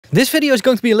This video is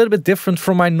going to be a little bit different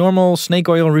from my normal snake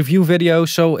oil review video,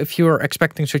 so if you're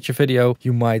expecting such a video,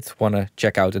 you might want to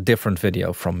check out a different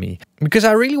video from me. Because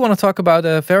I really want to talk about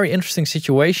a very interesting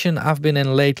situation I've been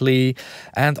in lately,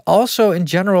 and also in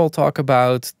general talk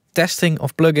about testing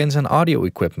of plugins and audio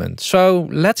equipment. So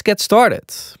let's get started.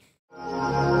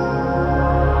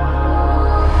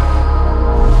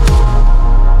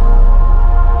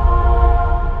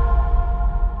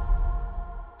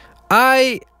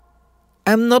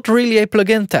 I'm not really a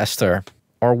plugin tester,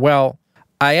 or well,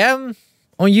 I am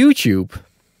on YouTube,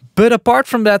 but apart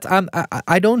from that,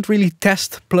 I don't really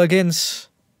test plugins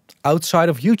outside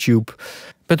of YouTube.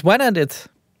 But when I did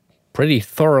pretty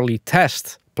thoroughly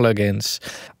test plugins,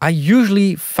 I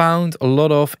usually found a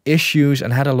lot of issues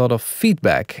and had a lot of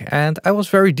feedback, and I was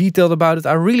very detailed about it.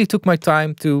 I really took my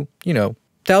time to,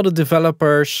 tell the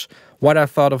developers what I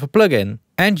thought of a plugin,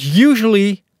 and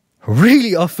usually,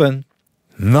 really often,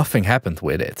 nothing happened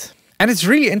with it. And it's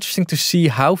really interesting to see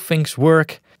how things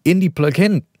work in the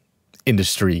plugin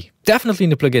industry. Definitely in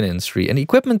the plugin industry. In the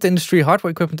equipment industry, hardware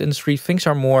equipment industry, things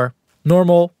are more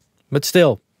normal, but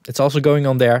still, it's also going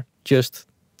on there, just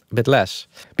a bit less.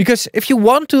 Because if you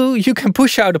want to, you can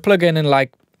push out a plugin in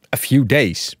like a few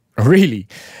days, really.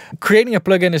 Creating a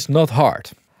plugin is not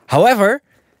hard. However,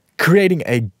 creating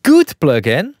a good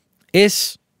plugin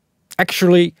is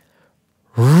actually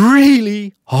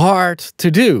really hard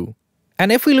to do.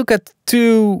 And if we look at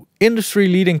two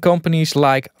industry-leading companies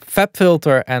like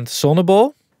FabFilter and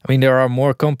Sonnable, I mean, there are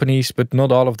more companies, but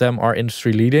not all of them are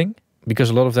industry-leading, because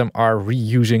a lot of them are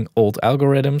reusing old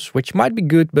algorithms, which might be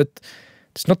good, but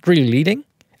it's not really leading.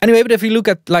 Anyway, but if you look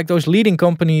at like those leading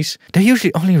companies, they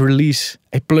usually only release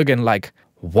a plugin like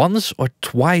once or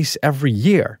twice every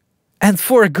year. And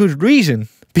for a good reason.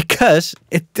 Because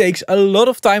it takes a lot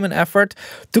of time and effort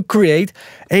to create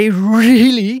a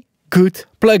really good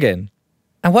plugin.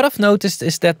 And what I've noticed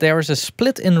is that there is a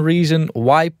split in reason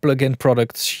why plugin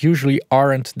products usually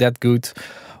aren't that good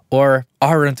or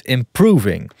aren't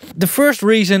improving. The first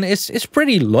reason is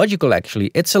pretty logical actually.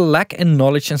 It's a lack in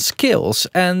knowledge and skills.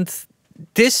 And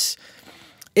this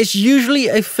is usually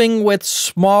a thing with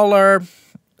smaller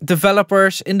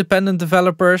developers, independent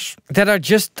developers that are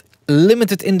just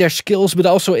limited in their skills, but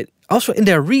also in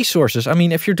their resources. I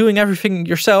mean, if you're doing everything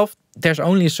yourself, there's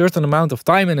only a certain amount of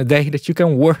time in a day that you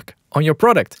can work on your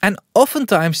product. And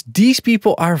oftentimes these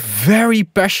people are very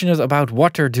passionate about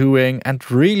what they're doing and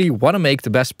really want to make the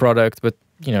best product, but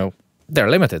they're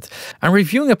limited. And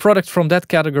reviewing a product from that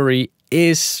category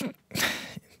it's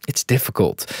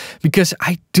difficult, because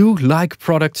I do like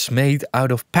products made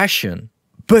out of passion.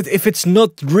 But if it's not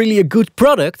really a good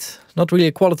product, not really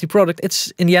a quality product,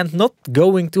 it's in the end not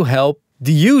going to help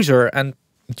the user and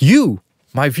you,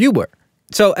 my viewer.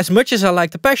 So as much as I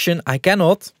like the passion, I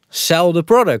cannot sell the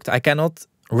product. I cannot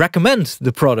recommend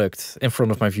the product in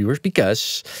front of my viewers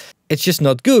because it's just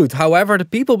not good. However, the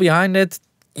people behind it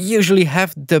usually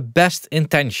have the best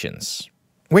intentions,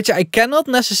 which I cannot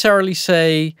necessarily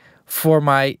say for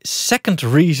my second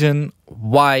reason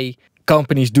why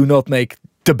companies do not make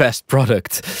the best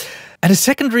product. And the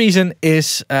second reason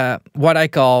is what I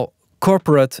call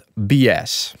corporate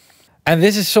BS. And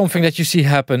this is something that you see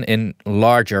happen in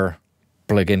larger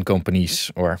plugin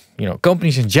companies or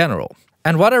companies in general.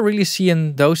 And what I really see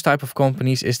in those type of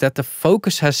companies is that the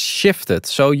focus has shifted.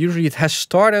 So usually it has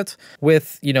started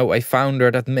with a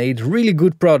founder that made really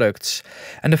good products,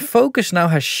 and the focus now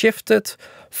has shifted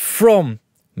from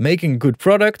making a good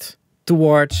product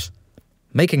towards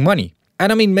making money.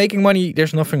 And I mean, making money,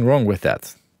 there's nothing wrong with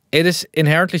that. It is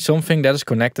inherently something that is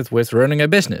connected with running a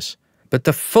business. But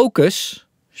the focus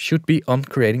should be on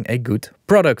creating a good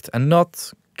product and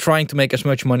not trying to make as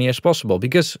much money as possible.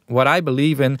 Because what I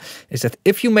believe in is that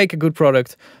if you make a good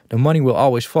product, the money will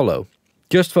always follow.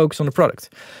 Just focus on the product.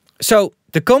 So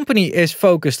the company is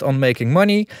focused on making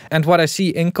money. And what I see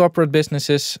in corporate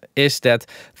businesses is that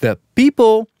the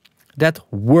people that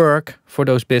work for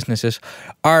those businesses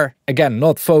are, again,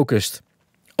 not focused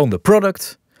on the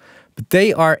product, but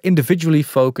they are individually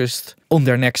focused on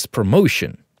their next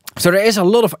promotion. So there is a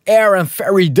lot of air and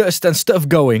fairy dust and stuff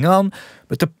going on,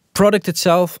 but the product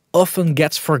itself often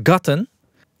gets forgotten.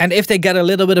 And if they get a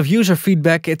little bit of user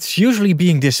feedback, it's usually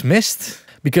being dismissed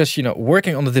because,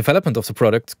 working on the development of the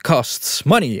product costs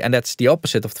money. And that's the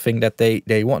opposite of the thing that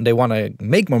they want. They want to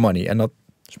make more money and not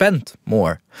spend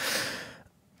more.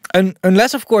 And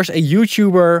unless, of course, a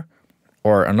YouTuber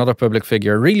or another public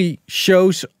figure really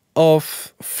shows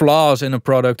off flaws in a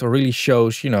product or really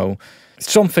shows,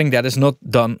 something that is not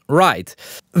done right,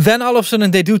 then all of a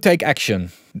sudden they do take action.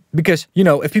 Because,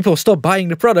 if people stop buying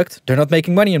the product, they're not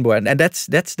making money anymore. And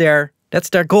that's their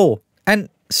goal. And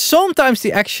sometimes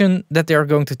the action that they are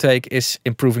going to take is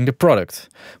improving the product.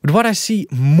 But what I see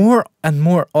more and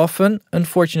more often,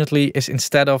 unfortunately, is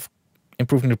instead of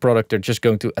improving the product, they're just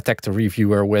going to attack the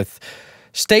reviewer with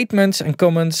statements and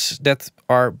comments that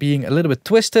are being a little bit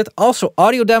twisted. Also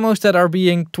audio demos that are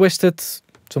being twisted,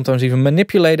 sometimes even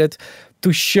manipulated,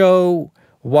 to show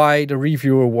why the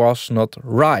reviewer was not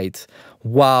right.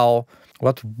 While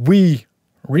what we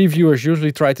reviewers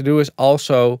usually try to do is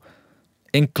also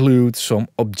include some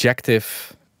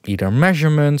objective either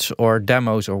measurements or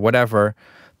demos or whatever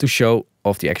to show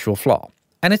off the actual flaw.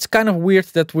 And it's kind of weird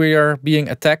that we are being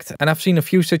attacked. And I've seen a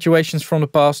few situations from the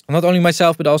past, not only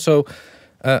myself, but also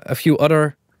a few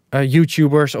other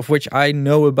YouTubers of which I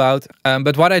know about.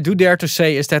 But what I do dare to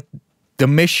say is that the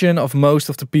mission of most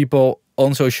of the people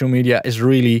on social media is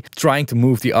really trying to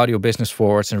move the audio business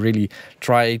forwards and really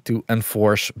try to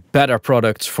enforce better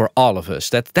products for all of us.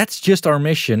 That's just our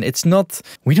mission. It's not,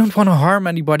 we don't want to harm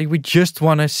anybody. We just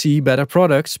want to see better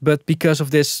products. But because of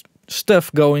this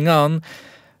stuff going on,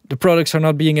 the products are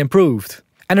not being improved.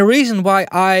 And the reason why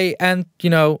I and, you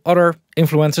know, other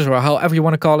influencers, or however you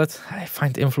want to call it, I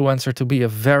find influencer to be a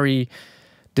very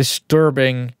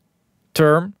disturbing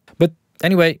term. But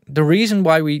anyway, the reason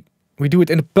why we do it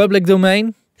in the public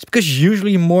domain is because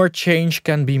usually more change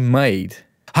can be made.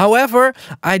 However,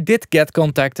 I did get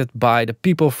contacted by the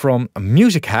people from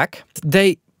Musichack.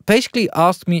 They basically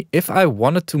asked me if I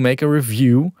wanted to make a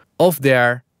review of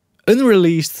their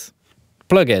unreleased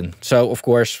plugin. So, of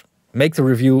course, make the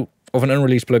review of an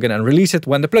unreleased plugin and release it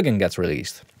when the plugin gets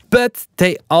released. But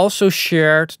they also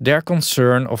shared their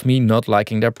concern of me not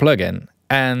liking their plugin.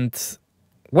 And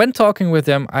when talking with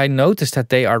them, I noticed that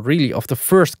they are really of the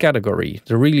first category.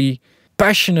 The really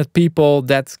passionate people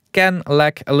that can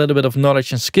lack a little bit of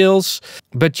knowledge and skills,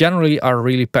 but generally are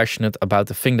really passionate about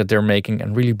the thing that they're making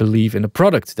and really believe in the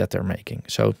product that they're making.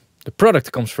 So the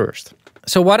product comes first.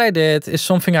 So what I did is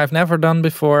something I've never done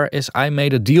before, is I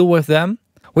made a deal with them,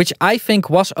 which I think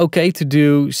was okay to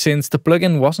do since the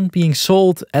plugin wasn't being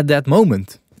sold at that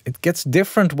moment. It gets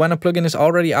different when a plugin is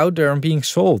already out there and being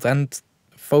sold and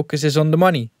focus is on the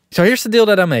money. So here's the deal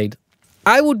that I made.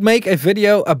 I would make a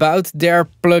video about their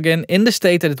plugin in the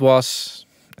state that it was,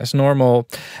 as normal,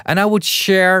 and I would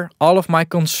share all of my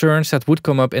concerns that would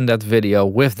come up in that video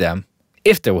with them,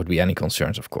 if there would be any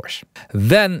concerns, of course.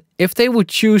 Then, if they would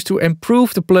choose to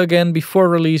improve the plugin before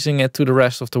releasing it to the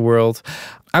rest of the world,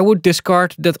 I would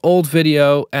discard that old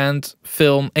video and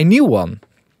film a new one.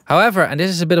 However, and this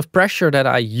is a bit of pressure that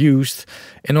I used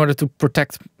in order to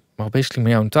protect, well, basically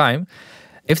my own time,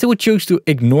 if they would choose to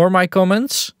ignore my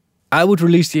comments, I would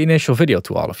release the initial video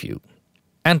to all of you.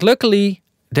 And luckily,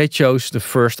 they chose the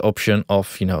first option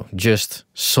of, you know, just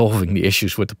solving the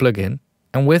issues with the plugin.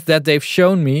 And with that, they've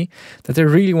shown me that they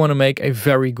really want to make a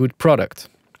very good product.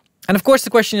 And of course, the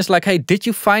question is like, hey, did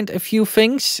you find a few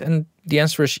things? And the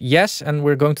answer is yes, and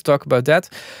we're going to talk about that.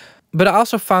 But I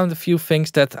also found a few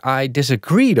things that I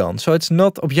disagreed on. So it's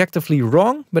not objectively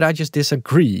wrong, but I just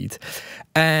disagreed.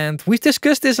 And we've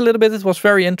discussed this a little bit. It was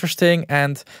very interesting.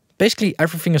 And basically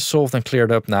everything is solved and cleared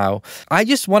up now. I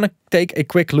just want to take a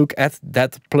quick look at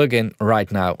that plugin right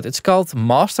now. It's called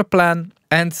Master Plan.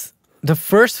 And the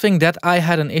first thing that I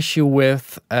had an issue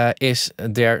with is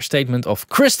their statement of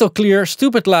crystal clear,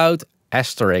 stupid loud,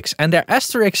 asterisk. And their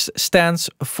asterisk stands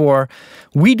for,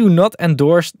 we do not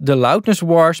endorse the loudness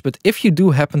wars, but if you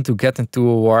do happen to get into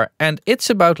a war and it's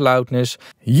about loudness,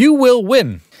 you will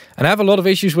win. And I have a lot of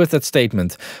issues with that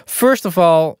statement. First of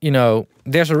all, you know,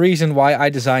 there's a reason why I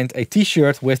designed a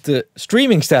t-shirt with the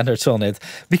streaming standards on it,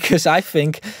 because I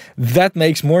think that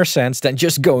makes more sense than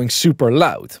just going super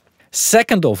loud.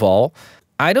 Second of all,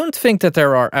 I don't think that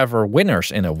there are ever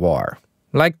winners in a war.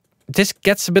 Like, this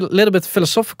gets a little bit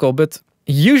philosophical, but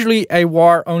usually a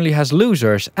war only has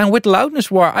losers. And with loudness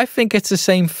war, I think it's the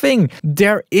same thing.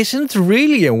 There isn't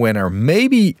really a winner.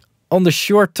 Maybe on the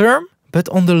short term, but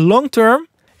on the long term,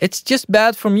 it's just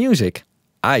bad for music.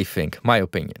 I think, my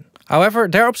opinion. However,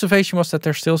 their observation was that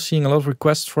they're still seeing a lot of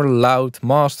requests for loud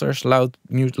masters,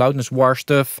 loudness war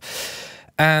stuff.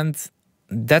 And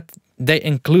that they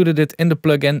included it in the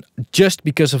plugin just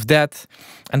because of that.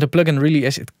 And the plugin really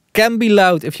is, it can be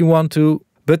loud if you want to,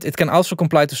 but it can also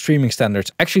comply to streaming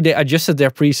standards. Actually, they adjusted their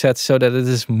presets so that it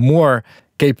is more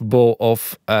capable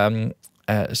of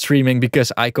streaming,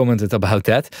 because I commented about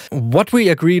that. What we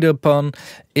agreed upon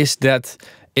is that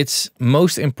it's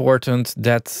most important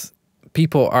that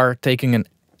people are taking an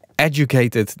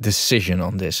educated decision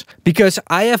on this. Because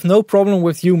I have no problem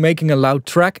with you making a loud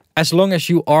track as long as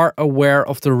you are aware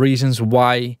of the reasons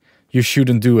why you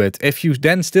shouldn't do it. If you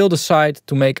then still decide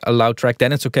to make a loud track,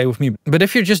 then it's okay with me. But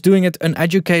if you're just doing it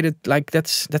uneducated, like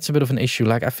that's a bit of an issue.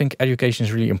 Like, I think education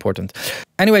is really important.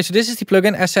 Anyway, so this is the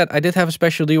plugin. As said, I did have a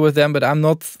special deal with them, but I'm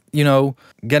not, you know,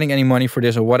 getting any money for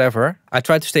this or whatever. I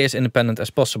try to stay as independent as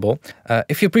possible.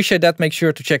 If you appreciate that, make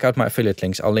sure to check out my affiliate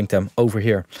links. I'll link them over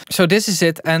here. So this is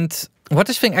it. And what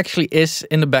this thing actually is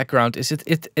in the background is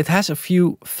it has a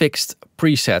few fixed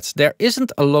presets. There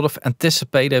isn't a lot of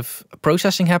anticipative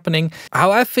processing happening. How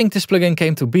I think this plugin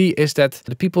came to be is that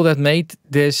the people that made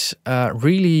this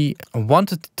really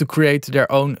wanted to create their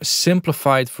own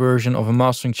simplified version of a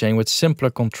mastering chain with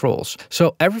simpler controls.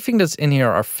 So everything that's in here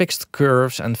are fixed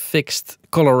curves and fixed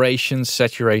colorations,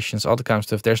 saturations, all the kind of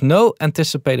stuff. There's no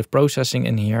anticipative processing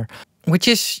in here, which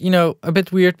is, you know, a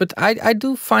bit weird, but I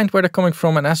do find where they're coming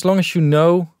from. And as long as you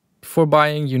know before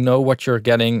buying, you know what you're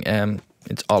getting,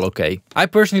 it's all okay. I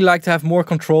personally like to have more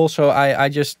control, so I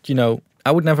just, you know,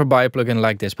 I would never buy a plugin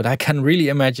like this, but I can really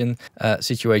imagine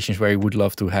situations where you would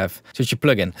love to have such a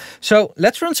plugin. So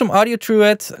let's run some audio through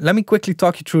it. Let me quickly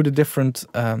talk you through the different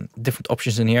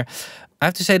options in here. I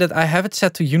have to say that I have it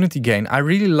set to Unity Gain. I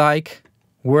really like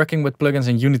working with plugins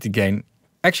in Unity Gain.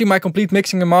 Actually, my complete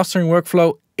mixing and mastering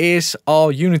workflow is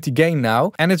all Unity Gain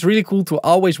now, and it's really cool to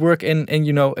always work in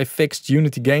you know, a fixed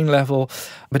Unity Gain level,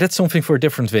 but that's something for a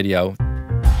different video.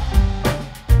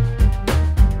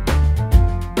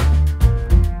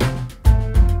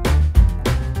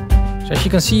 So as you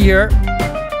can see here,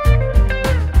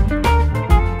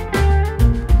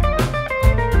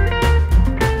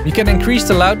 you can increase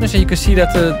the loudness, and you can see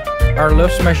that our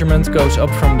lufs measurement goes up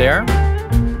from there.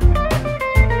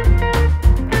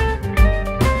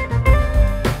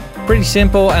 Pretty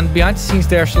simple, and behind the scenes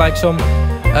there's like some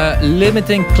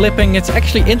limiting clipping. It's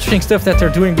actually interesting stuff that they're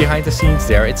doing behind the scenes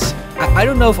there. It's I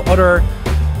don't know if other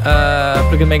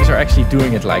plugin makers are actually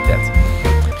doing it like that.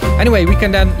 Anyway, we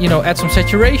can then, you know, add some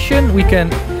saturation. We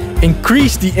can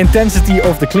increase the intensity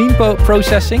of the clean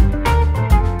processing.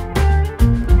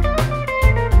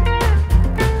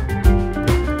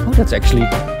 Oh, that's actually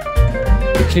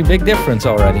a big difference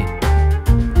already.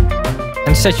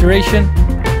 And saturation.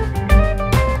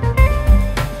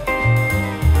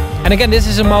 And again, this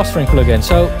is a mastering plugin,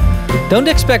 so don't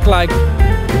expect like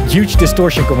huge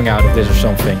distortion coming out of this or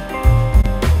something.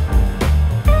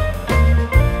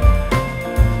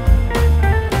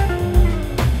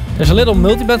 There's a little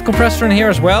multiband compressor in here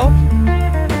as well.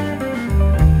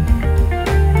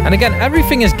 And again,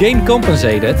 everything is gain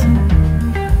compensated.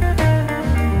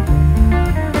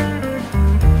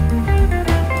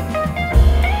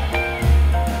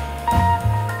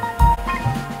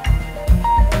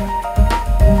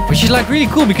 Which is like really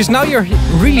cool, because now you're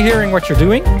really hearing what you're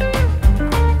doing.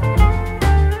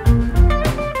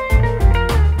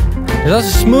 There's also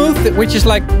smooth, which is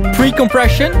like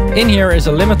pre-compression. In here is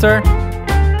a limiter.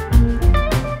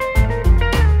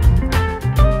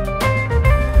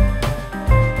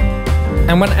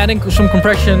 And when adding some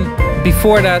compression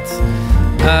before that,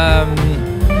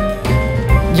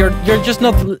 you're just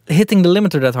not hitting the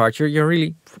limiter that hard. You're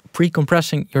really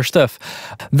pre-compressing your stuff.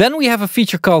 Then we have a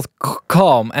feature called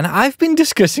Calm, and I've been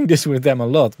discussing this with them a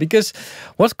lot, because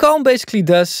what Calm basically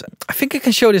does, I think I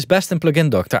can show this best in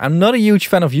Plugindoctor. I'm not a huge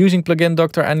fan of using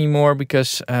Plugindoctor anymore,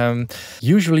 because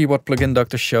usually what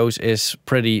Plugindoctor shows is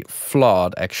pretty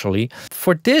flawed actually.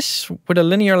 For this, with a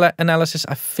linear analysis,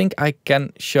 I think I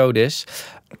can show this.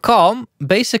 Calm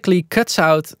basically cuts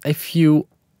out a few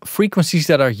frequencies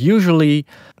that are usually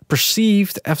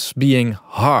perceived as being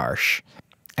harsh.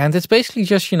 And it's basically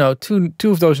just, you know, two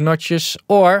of those notches,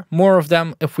 or more of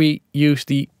them if we use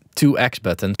the 2x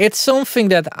button. It's something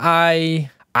that I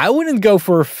wouldn't go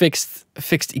for a fixed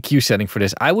EQ setting for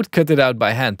this. I would cut it out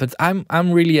by hand, but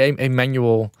I'm really a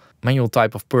manual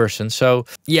type of person. So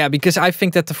yeah, because I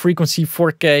think that the frequency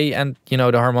 4K and, you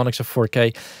know, the harmonics of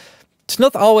 4K, it's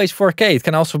not always 4K. It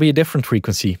can also be a different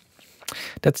frequency.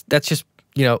 That's just,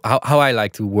 you know, how I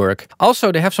like to work.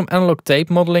 Also, they have some analog tape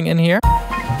modeling in here.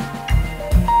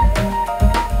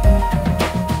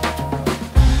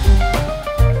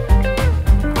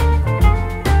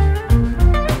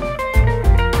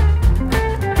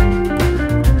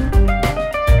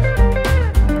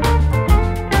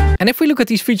 And if we look at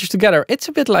these features together, it's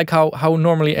a bit like how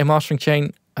normally a mastering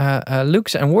chain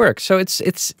looks and works. So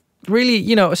it's really,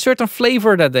 you know, a certain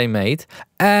flavor that they made.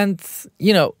 And,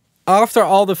 you know, after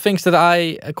all the things that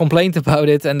I complained about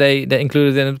it, and they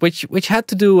included in it, which had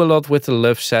to do a lot with the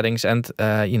LUF settings and,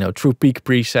 you know, true peak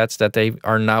presets that they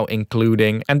are now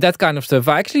including and that kind of stuff.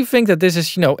 I actually think that this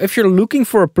is, you know, if you're looking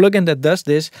for a plugin that does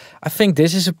this, I think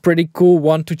this is a pretty cool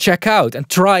one to check out and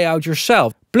try out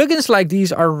yourself. Plugins like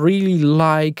these are really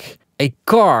like a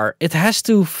car. It has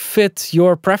to fit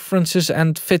your preferences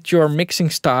and fit your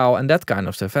mixing style and that kind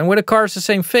of stuff. And with a car, it's the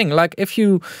same thing. Like if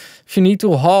you need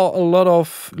to haul a lot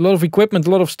of equipment,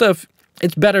 a lot of stuff,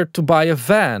 it's better to buy a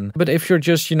van. But if you're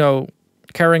just, you know,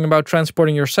 caring about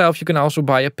transporting yourself, you can also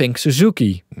buy a pink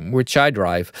Suzuki, which I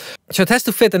drive. So it has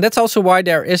to fit, and that's also why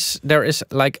there is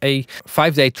like a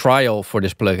 5-day trial for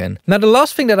this plugin. Now, the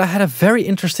last thing that I had a very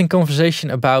interesting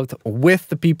conversation about with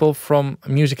the people from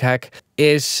Musichack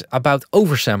is about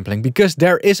oversampling, because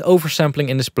there is oversampling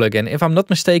in this plugin. If I'm not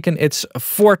mistaken, it's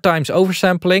 4 times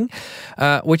oversampling,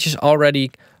 which is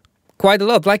already quite a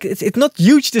lot. Like it's not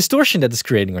huge distortion that it's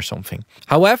creating or something.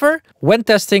 However, when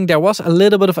testing, there was a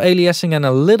little bit of aliasing and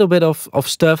a little bit of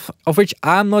stuff of which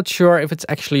I'm not sure if it's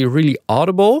actually really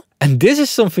audible. And this is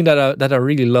something that I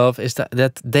really love, is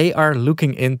that they are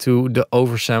looking into the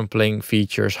oversampling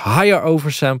features, higher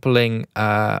oversampling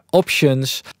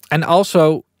options, and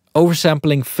also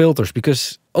oversampling filters,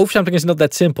 because oversampling is not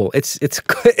that simple.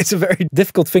 It's a very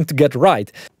difficult thing to get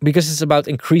right, because it's about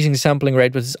increasing the sampling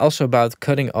rate, but it's also about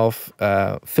cutting off,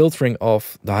 filtering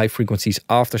off the high frequencies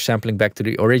after sampling back to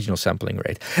the original sampling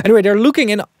rate. Anyway, they're looking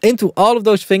into all of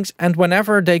those things, and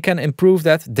whenever they can improve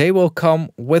that, they will come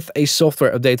with a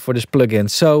software update for this plugin.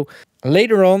 So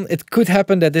later on, it could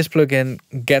happen that this plugin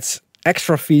gets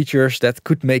extra features that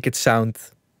could make it sound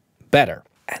better.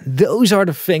 And those are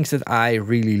the things that I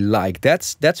really like.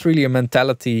 That's really a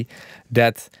mentality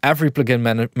that every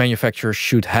plugin manufacturer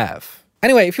should have.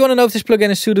 Anyway, if you want to know if this plugin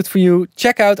is suited for you,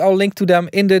 check out, I'll link to them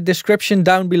in the description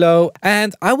down below.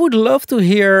 And I would love to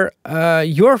hear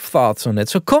your thoughts on it.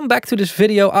 So come back to this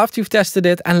video after you've tested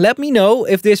it and let me know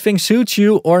if this thing suits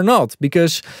you or not.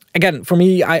 Because again, for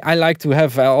me, I like to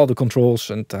have all the controls,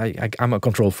 and I'm a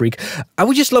control freak. I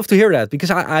would just love to hear that,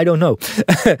 because I don't know.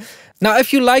 Now,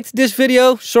 if you liked this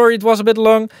video, sorry it was a bit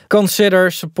long, consider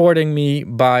supporting me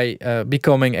by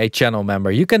becoming a channel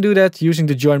member. You can do that using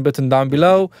the join button down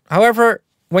below. However,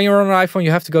 when you're on an iPhone,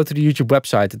 you have to go to the YouTube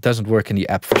website. It doesn't work in the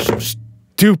app for some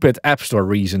stupid App Store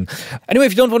reason. Anyway,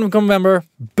 if you don't want to become a member,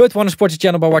 but want to support the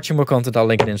channel by watching more content, I'll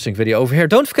link an interesting video over here.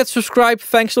 Don't forget to subscribe.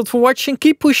 Thanks a lot for watching.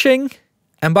 Keep pushing,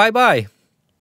 and bye-bye.